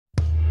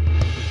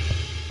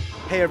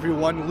Hey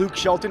everyone, Luke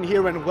Shelton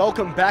here, and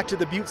welcome back to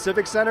the Butte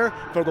Civic Center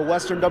for the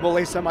Western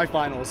AA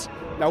semifinals.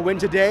 Now win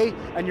today,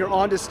 and you're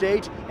on to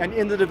state and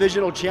in the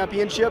divisional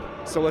championship,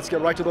 so let's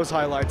get right to those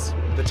highlights.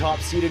 The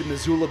top-seeded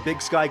Missoula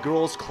Big Sky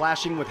girls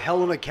clashing with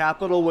Helena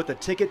Capital with a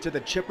ticket to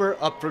the Chipper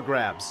up for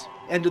grabs.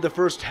 End of the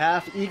first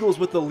half, Eagles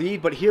with the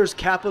lead, but here's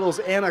Capital's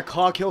Anna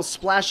Coghill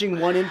splashing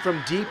one in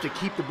from deep to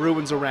keep the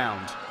Bruins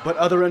around. But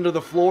other end of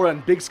the floor,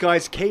 and Big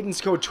Sky's Cadence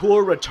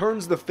Couture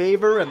returns the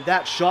favor, and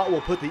that shot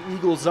will put the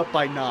Eagles up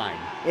by 9.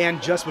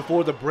 And just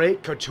before the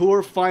break,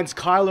 Couture finds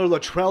Kyler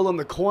Luttrell in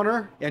the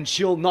corner, and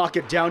she'll knock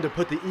it down to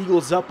put the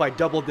Eagles up by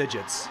double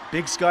digits.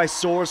 Big Sky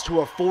soars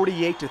to a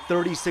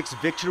 48-36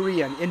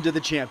 victory and into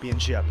the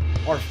championship.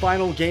 Our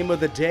final game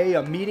of the day,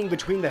 a meeting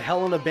between the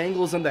Helena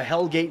Bengals and the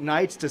Hellgate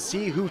Knights to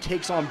see who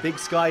takes on Big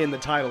Sky in the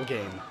title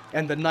game.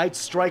 And the Knights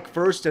strike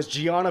first as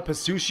Gianna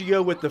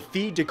Pasuccio with the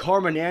feed to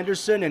Carmen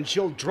Anderson, and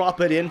she'll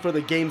drop it in for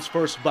the game's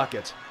first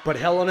bucket. But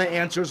Helena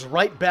answers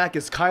right back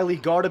as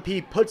Kylie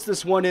Gardapi puts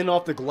this one in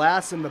off the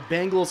glass, and the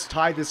Bengals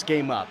tie this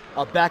game up.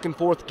 A back and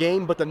forth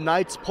game, but the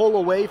Knights pull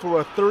away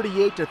for a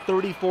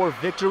 38-34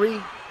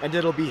 victory, and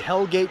it'll be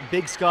Hellgate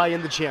Big Sky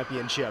in the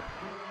championship.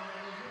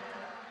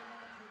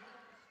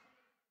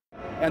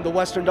 And the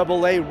Western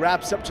AA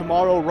wraps up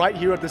tomorrow right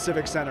here at the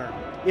Civic Center.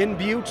 In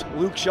Butte,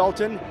 Luke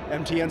Shelton,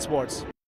 MTN Sports.